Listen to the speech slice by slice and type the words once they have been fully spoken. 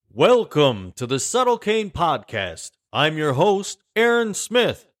Welcome to the Subtle Cane Podcast. I'm your host, Aaron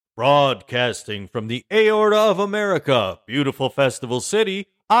Smith, broadcasting from the Aorta of America, beautiful festival city,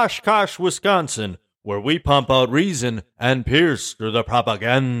 Oshkosh, Wisconsin, where we pump out reason and pierce through the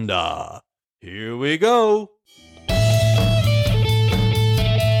propaganda. Here we go.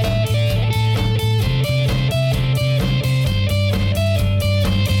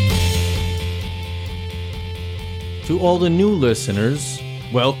 To all the new listeners,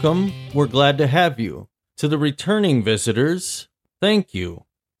 welcome. We're glad to have you. To the returning visitors, thank you.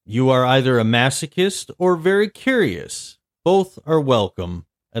 You are either a masochist or very curious. Both are welcome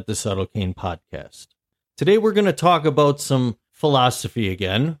at the Subtle Cane Podcast. Today we're going to talk about some philosophy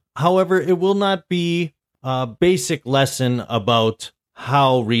again. However, it will not be a basic lesson about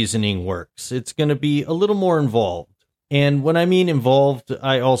how reasoning works. It's going to be a little more involved. And when I mean involved,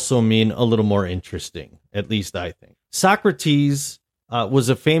 I also mean a little more interesting, at least I think. Socrates was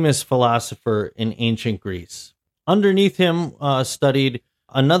a famous philosopher in ancient Greece. Underneath him studied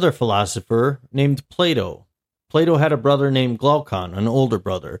another philosopher named Plato. Plato had a brother named Glaucon, an older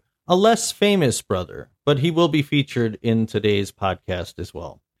brother, a less famous brother, but he will be featured in today's podcast as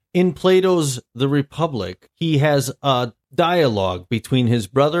well. In Plato's The Republic, he has a dialogue between his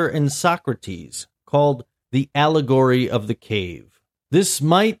brother and Socrates called The Allegory of the Cave. This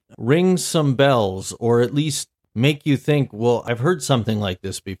might ring some bells, or at least make you think, well, I've heard something like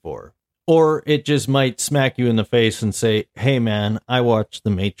this before. Or it just might smack you in the face and say, hey man, I watched The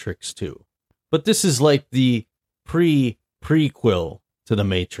Matrix too. But this is like the prequel to The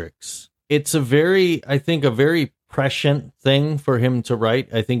Matrix. It's a very prescient thing for him to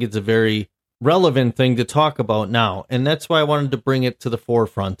write. I think it's a very relevant thing to talk about now. And that's why I wanted to bring it to the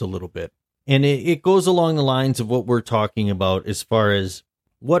forefront a little bit. And it goes along the lines of what we're talking about as far as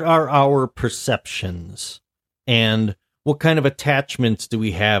what are our perceptions and what kind of attachments do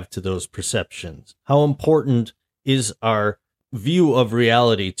we have to those perceptions? How important is our view of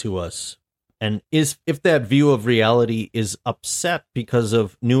reality to us? And if that view of reality is upset because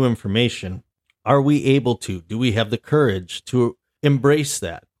of new information, are we able to? Do we have the courage to embrace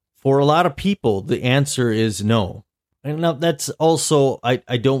that? For a lot of people, the answer is no. And now that's also, I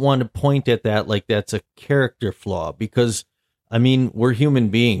don't want to point at that like that's a character flaw, because, I mean, we're human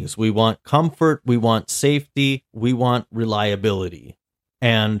beings. We want comfort, we want safety, we want reliability.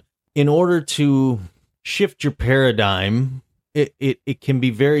 And in order to shift your paradigm, it can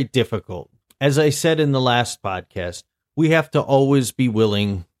be very difficult. As I said in the last podcast, we have to always be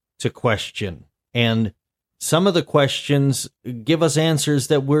willing to question. And some of the questions give us answers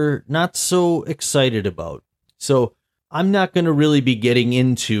that we're not so excited about. So I'm not going to really be getting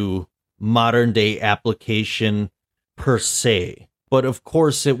into modern day application per se, but of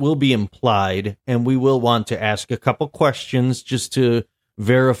course it will be implied, and we will want to ask a couple questions just to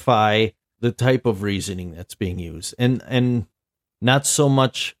verify the type of reasoning that's being used, and not so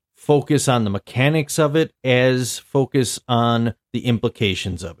much focus on the mechanics of it as focus on the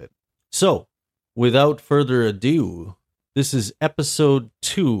implications of it. So, without further ado, this is episode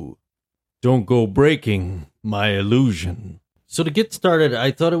 2. Don't go breaking my illusion. So to get started,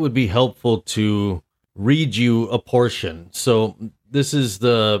 I thought it would be helpful to read you a portion. So this is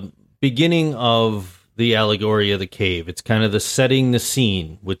the beginning of the allegory of the cave. It's kind of the setting the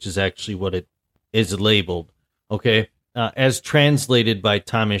scene, which is actually what it is labeled. Okay, as translated by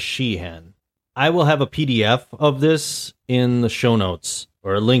Thomas Sheehan. I will have a PDF of this in the show notes,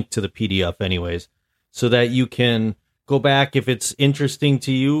 or a link to the PDF anyways, so that you can go back if it's interesting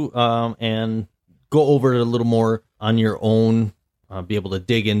to you, and go over it a little more on your own, be able to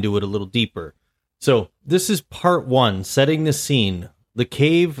dig into it a little deeper. So this is part 1, setting the scene, the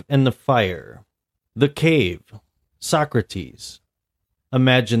cave and the fire. The cave, Socrates.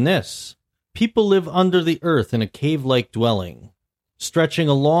 Imagine this. People live under the earth in a cave-like dwelling. Stretching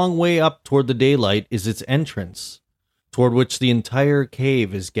a long way up toward the daylight is its entrance, toward which the entire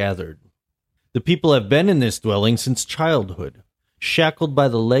cave is gathered. The people have been in this dwelling since childhood, shackled by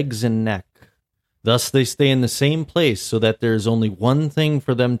the legs and neck. Thus they stay in the same place so that there is only one thing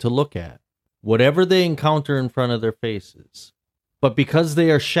for them to look at, whatever they encounter in front of their faces. But because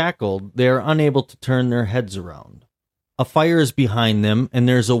they are shackled, they are unable to turn their heads around. A fire is behind them, and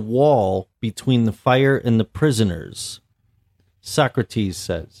there's a wall between the fire and the prisoners. Socrates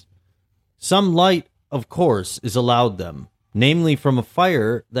says, some light, of course, is allowed them, namely from a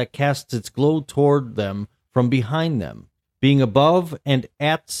fire that casts its glow toward them from behind them, being above and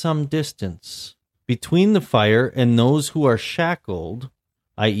at some distance. Between the fire and those who are shackled,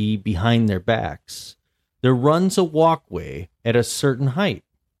 i.e. behind their backs, there runs a walkway at a certain height.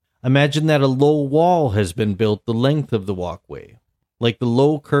 Imagine that a low wall has been built the length of the walkway. like the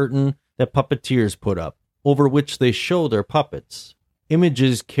low curtain that puppeteers put up, over which they show their puppets.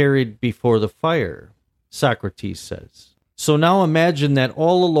 Images carried before the fire, Socrates says. So now imagine that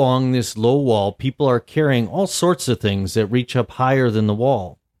all along this low wall, people are carrying all sorts of things that reach up higher than the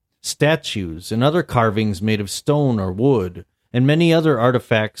wall. Statues and other carvings made of stone or wood, and many other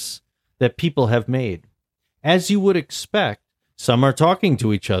artifacts that people have made. As you would expect, some are talking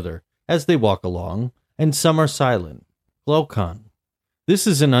to each other as they walk along, and some are silent. Glaucon, this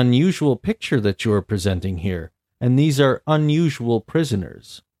is an unusual picture that you are presenting here, and these are unusual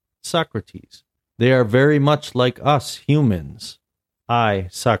prisoners. Socrates, they are very much like us humans. I,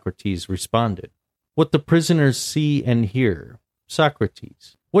 Socrates, responded. What the prisoners see and hear.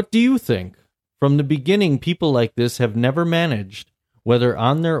 Socrates, what do you think? From the beginning, people like this have never managed, whether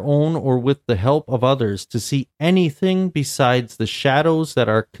on their own or with the help of others, to see anything besides the shadows that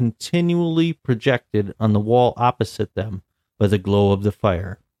are continually projected on the wall opposite them by the glow of the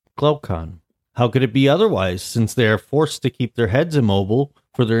fire. Glaucon, how could it be otherwise, since they are forced to keep their heads immobile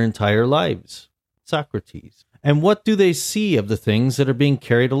for their entire lives? Socrates, and what do they see of the things that are being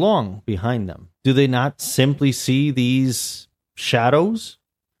carried along behind them? Do they not simply see these shadows?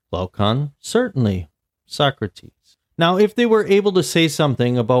 Glaucon, certainly. Socrates, now if they were able to say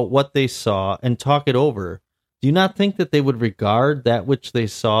something about what they saw and talk it over, do you not think that they would regard that which they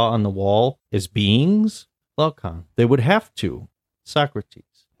saw on the wall as beings? Glaucon, they would have to.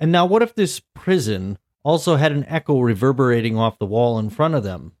 Socrates, and now what if this prison also had an echo reverberating off the wall in front of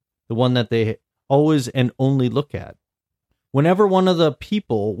them, the one that they always and only look at? Whenever one of the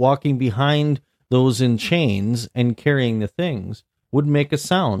people walking behind those in chains and carrying the things would make a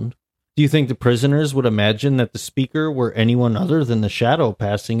sound, do you think the prisoners would imagine that the speaker were anyone other than the shadow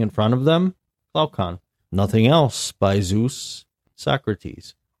passing in front of them? Glaucon, nothing else, by Zeus.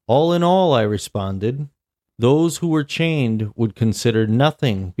 Socrates, all in all, I responded, those who were chained would consider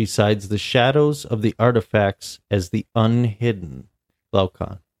nothing besides the shadows of the artifacts as the unhidden.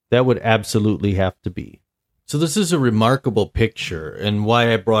 Glaucon, that would absolutely have to be. So this is a remarkable picture, and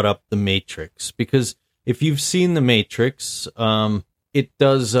why I brought up The Matrix, because if you've seen The Matrix, it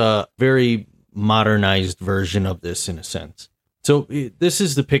does a very modernized version of this in a sense. So this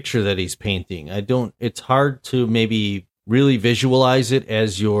is the picture that he's painting. It's hard to maybe really visualize it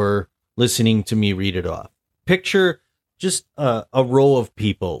as you're listening to me read it off. Picture just a row of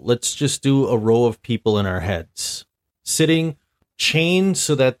people. Let's just do a row of people in our heads, sitting chained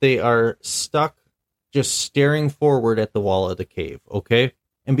so that they are stuck, just staring forward at the wall of the cave, okay?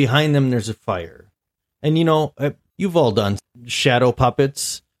 And behind them, there's a fire. And, you've all done shadow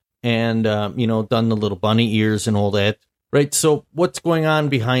puppets and, done the little bunny ears and all that, right? So what's going on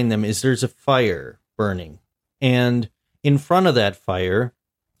behind them is there's a fire burning. And in front of that fire,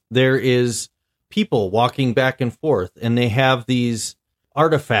 there is people walking back and forth, and they have these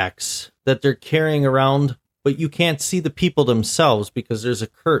artifacts that they're carrying around, but you can't see the people themselves because there's a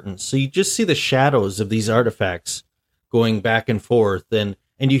curtain. So you just see the shadows of these artifacts going back and forth, and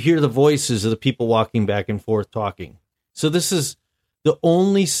you hear the voices of the people walking back and forth talking. So this is the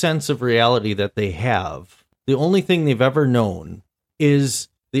only sense of reality that they have. The only thing they've ever known is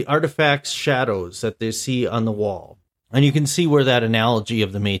the artifacts' shadows that they see on the wall. And you can see where that analogy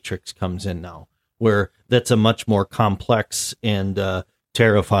of the Matrix comes in now, where that's a much more complex and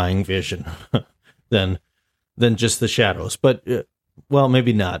terrifying vision than just the shadows. But, well,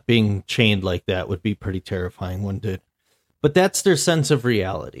 maybe not. Being chained like that would be pretty terrifying, wouldn't it? But that's their sense of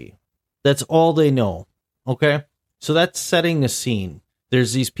reality. That's all they know, okay? So that's setting the scene.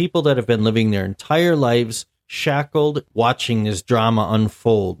 There's these people that have been living their entire lives shackled, watching this drama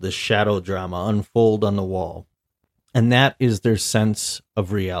unfold, this shadow drama unfold on the wall. And that is their sense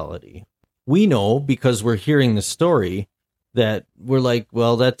of reality. We know, because we're hearing the story, that we're like,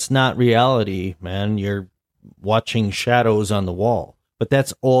 well, that's not reality, man. You're watching shadows on the wall. But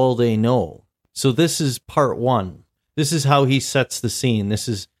that's all they know. So this is part one. This is how he sets the scene. This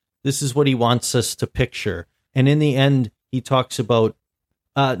is what he wants us to picture. And in the end, he talks about,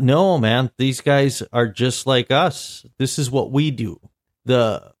 no, man, these guys are just like us. This is what we do.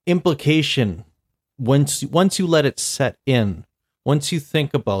 The implication, once you let it set in, once you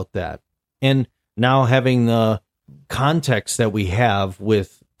think about that, and now having the context that we have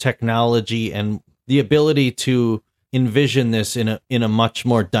with technology and the ability to envision this in a much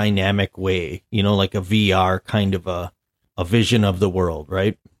more dynamic way, like a VR kind of a vision of the world,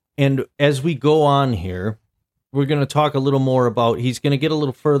 right? And as we go on here, we're going to talk a little more about, he's going to get a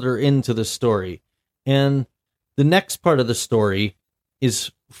little further into the story. And the next part of the story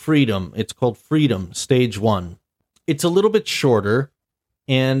is Freedom. It's called Freedom, Stage 1. It's a little bit shorter,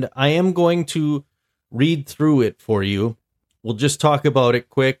 and I am going to read through it for you. we'll just talk about it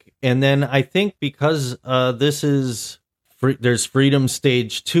quick. And then I think because this is there's Freedom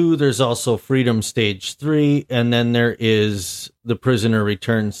Stage 2, there's also Freedom Stage 3, and then there is The Prisoner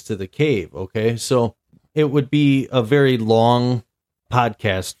Returns to the Cave, okay? So it would be a very long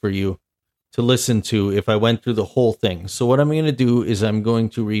podcast for you to listen to if I went through the whole thing. So what I'm going to do is I'm going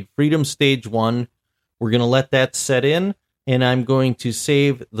to read Freedom Stage 1. We're going to let that set in, and I'm going to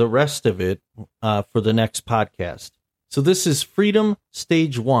save the rest of it for the next podcast. So this is Freedom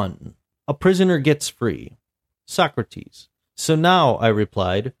Stage 1. A prisoner gets free. Socrates. So now, I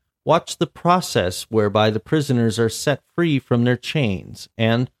replied, watch the process whereby the prisoners are set free from their chains,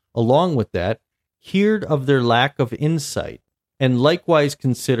 and, along with that, heard of their lack of insight, and likewise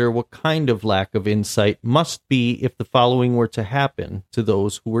consider what kind of lack of insight must be if the following were to happen to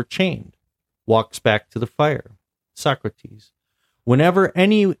those who were chained. Walks back to the fire. Socrates. Whenever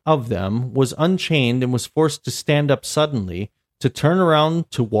any of them was unchained and was forced to stand up suddenly, to turn around,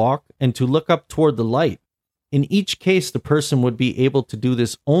 to walk, and to look up toward the light, in each case the person would be able to do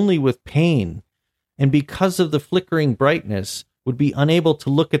this only with pain, and because of the flickering brightness, would be unable to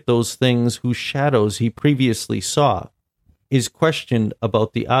look at those things whose shadows he previously saw. Is questioned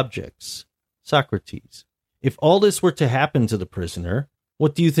about the objects. Socrates. If all this were to happen to the prisoner,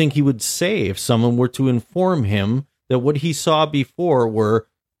 what do you think he would say if someone were to inform him that what he saw before were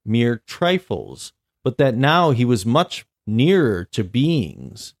mere trifles, but that now he was much nearer to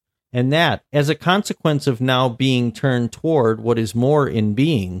beings, and that, as a consequence of now being turned toward what is more in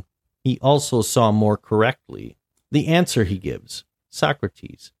being, he also saw more correctly? The answer he gives.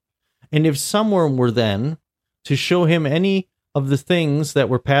 Socrates. And if someone were then to show him any of the things that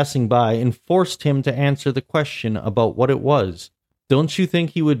were passing by and forced him to answer the question about what it was, don't you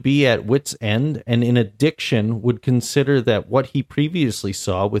think he would be at wit's end and in addiction would consider that what he previously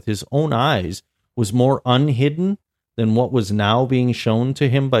saw with his own eyes was more unhidden than what was now being shown to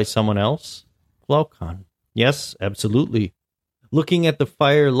him by someone else? Glaucon. Yes, absolutely. Looking at the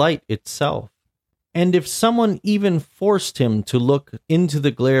firelight itself. And if someone even forced him to look into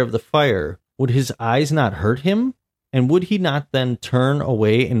the glare of the fire, would his eyes not hurt him? And would he not then turn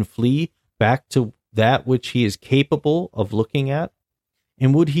away and flee back to that which he is capable of looking at?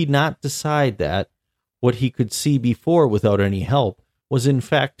 And would he not decide that what he could see before without any help was in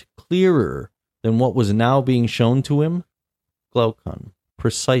fact clearer than what was now being shown to him? Glaucon.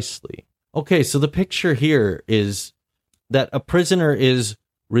 Precisely. Okay, so the picture here is that a prisoner is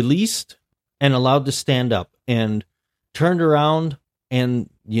released and allowed to stand up and turned around, and,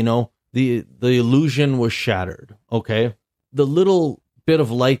 the illusion was shattered, okay? The little bit of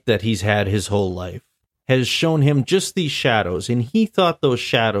light that he's had his whole life has shown him just these shadows, and he thought those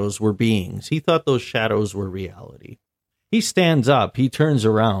shadows were beings. He thought those shadows were reality. He stands up, he turns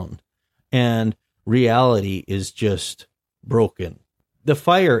around, and reality is just broken. The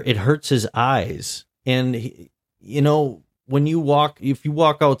fire, it hurts his eyes. And, when if you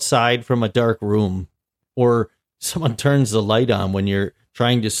walk outside from a dark room, or someone turns the light on when you're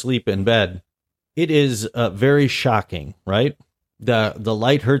trying to sleep in bed, it is very shocking, right? The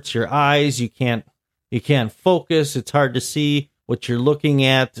light hurts your eyes. You can't focus. It's hard to see what you're looking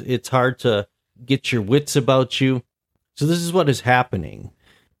at. It's hard to get your wits about you. So this is what is happening.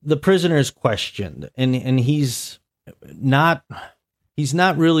 The prisoner is questioned, and he's not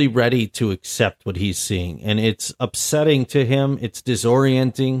really ready to accept what he's seeing, and it's upsetting to him. It's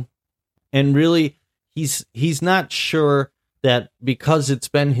disorienting, and really, he's not sure that because it's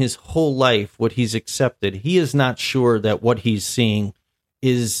been his whole life what he's accepted. He is not sure that what he's seeing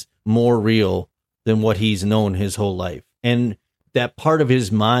is more real than what he's known his whole life. And that part of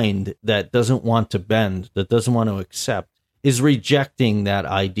his mind that doesn't want to bend, that doesn't want to accept, is rejecting that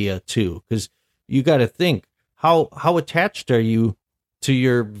idea too. Because you got to think, how attached are you to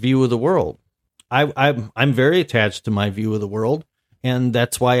your view of the world? I'm very attached to my view of the world, and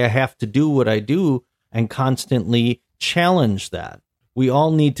that's why I have to do what I do and constantly challenge that. We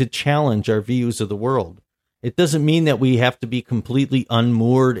all need to challenge our views of the world. It doesn't mean that we have to be completely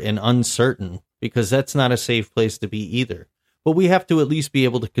unmoored and uncertain, because that's not a safe place to be either. But we have to at least be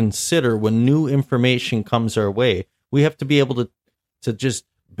able to consider when new information comes our way. We have to be able to just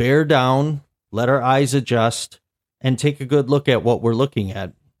bear down, let our eyes adjust, and take a good look at what we're looking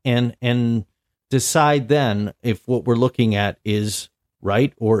at, and decide then if what we're looking at is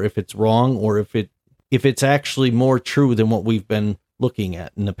right, or if it's wrong, or if it's actually more true than what we've been looking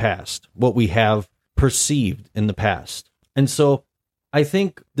at in the past, what we have perceived in the past. And so I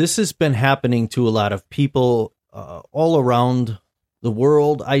think this has been happening to a lot of people all around the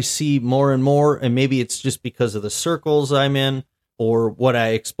world. I see more and more, and maybe it's just because of the circles I'm in or what I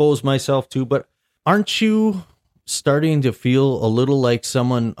expose myself to, but aren't you starting to feel a little like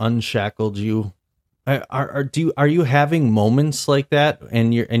someone unshackled you? Are you having moments like that,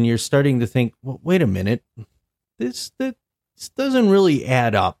 and you're starting to think, well, wait a minute, this doesn't really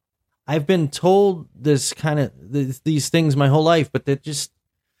add up. I've been told these things my whole life, but there's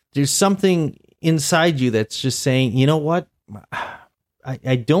something inside you that's just saying, you know what,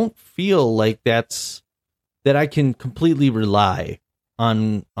 I don't feel like that I can completely rely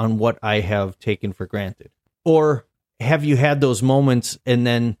on what I have taken for granted. Or have you had those moments and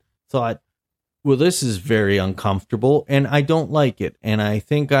then thought, well, this is very uncomfortable and I don't like it, and I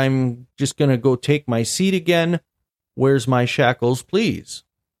think I'm just going to go take my seat again. Where's my shackles, please?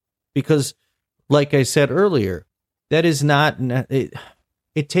 Because, like I said earlier, that is not,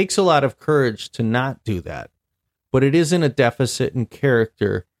 it takes a lot of courage to not do that, but it isn't a deficit in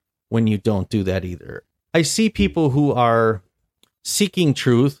character when you don't do that either. I see people who are seeking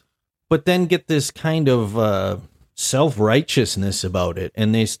truth, but then get this kind of self-righteousness about it,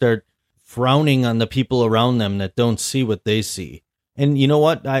 and they start frowning on the people around them that don't see what they see. And you know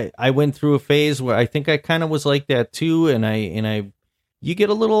what? I went through a phase where I think I kind of was like that too, and you get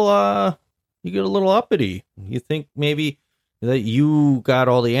a little uppity. You think maybe that you got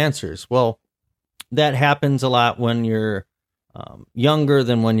all the answers. Well, that happens a lot when you're younger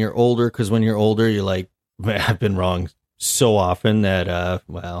than when you're older, because when you're older, you're like, man, I've been wrong so often that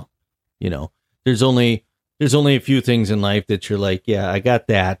well, you know, there's only a few things in life that you're like, yeah, I got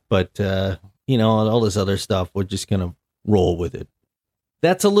that, but you know, all this other stuff, we're just gonna roll with it.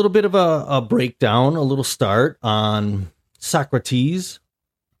 That's a little bit of a breakdown, a little start on Socrates,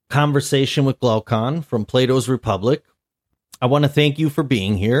 Conversation with Glaucon from Plato's Republic. I want to thank you for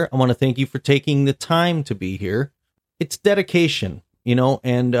being here. I want to thank you for taking the time to be here. It's dedication, you know,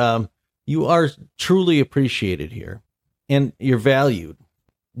 and you are truly appreciated here, and you're valued.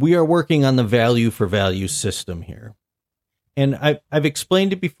 We are working on the value for value system here. And I've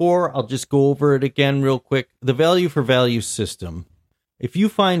explained it before. I'll just go over it again real quick. The value for value system. If you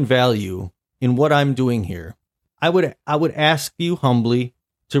find value in what I'm doing here, I would ask you humbly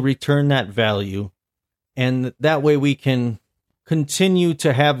to return that value. And that way we can continue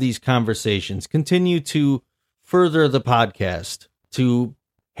to have these conversations, continue to further the podcast, to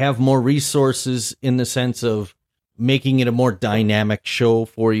have more resources in the sense of making it a more dynamic show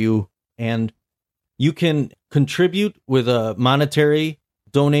for you. And you can contribute with a monetary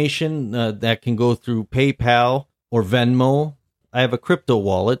donation that can go through PayPal or Venmo. I have a crypto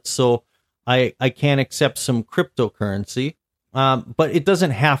wallet, so I can accept some cryptocurrency, but it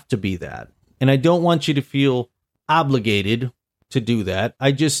doesn't have to be that. And I don't want you to feel obligated to do that.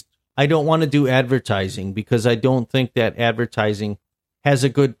 I don't want to do advertising, because I don't think that advertising has a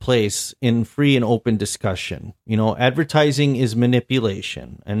good place in free and open discussion. You know, advertising is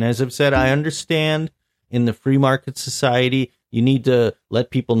manipulation. And as I've said, I understand in the free market society, you need to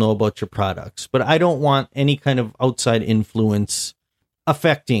let people know about your products. But I don't want any kind of outside influence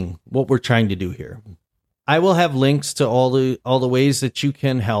affecting what we're trying to do here. I will have links to all the ways that you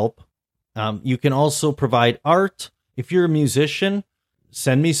can help. You can also provide art. If you're a musician,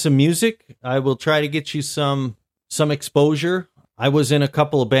 send me some music. I will try to get you some exposure. I was in a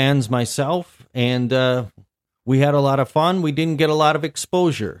couple of bands myself, and we had a lot of fun. We didn't get a lot of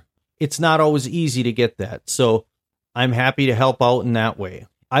exposure. It's not always easy to get that. So I'm happy to help out in that way.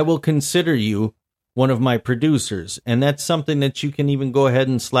 I will consider you one of my producers, and that's something that you can even go ahead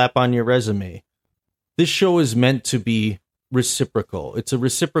and slap on your resume. This show is meant to be reciprocal. It's a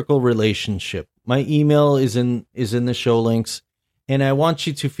reciprocal relationship. My email is in the show links, and I want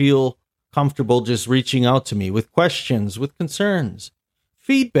you to feel comfortable just reaching out to me with questions, with concerns,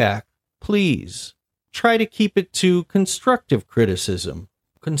 feedback. Please try to keep it to constructive criticism.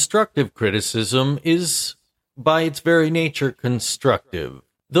 Constructive criticism is, by its very nature, constructive.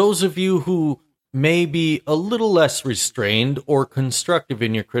 Those of you who may be a little less restrained or constructive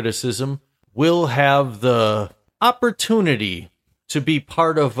in your criticism will have the opportunity to be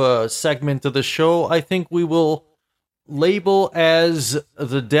part of a segment of the show I think we will label as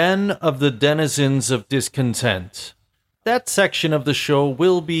the Den of the Denizens of Discontent. That section of the show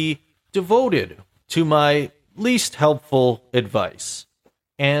will be devoted to my least helpful advice,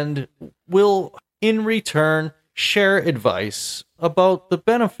 and will, in return, share advice about the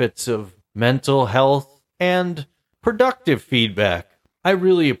benefits of mental health and productive feedback. I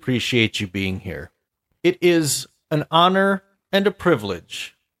really appreciate you being here. It is an honor and a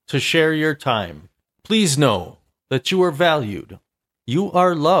privilege to share your time. Please know that you are valued, you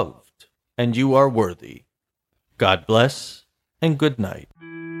are loved, and you are worthy. God bless, and good night.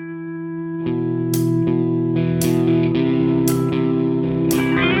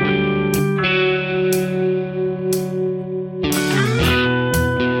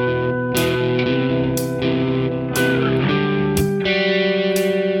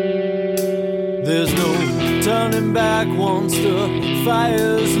 There's no turning back once the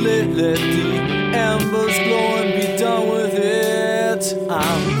fire's lit. Let the embers glow and be done with it.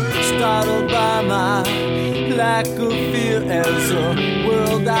 I'm startled by my lack of fear as a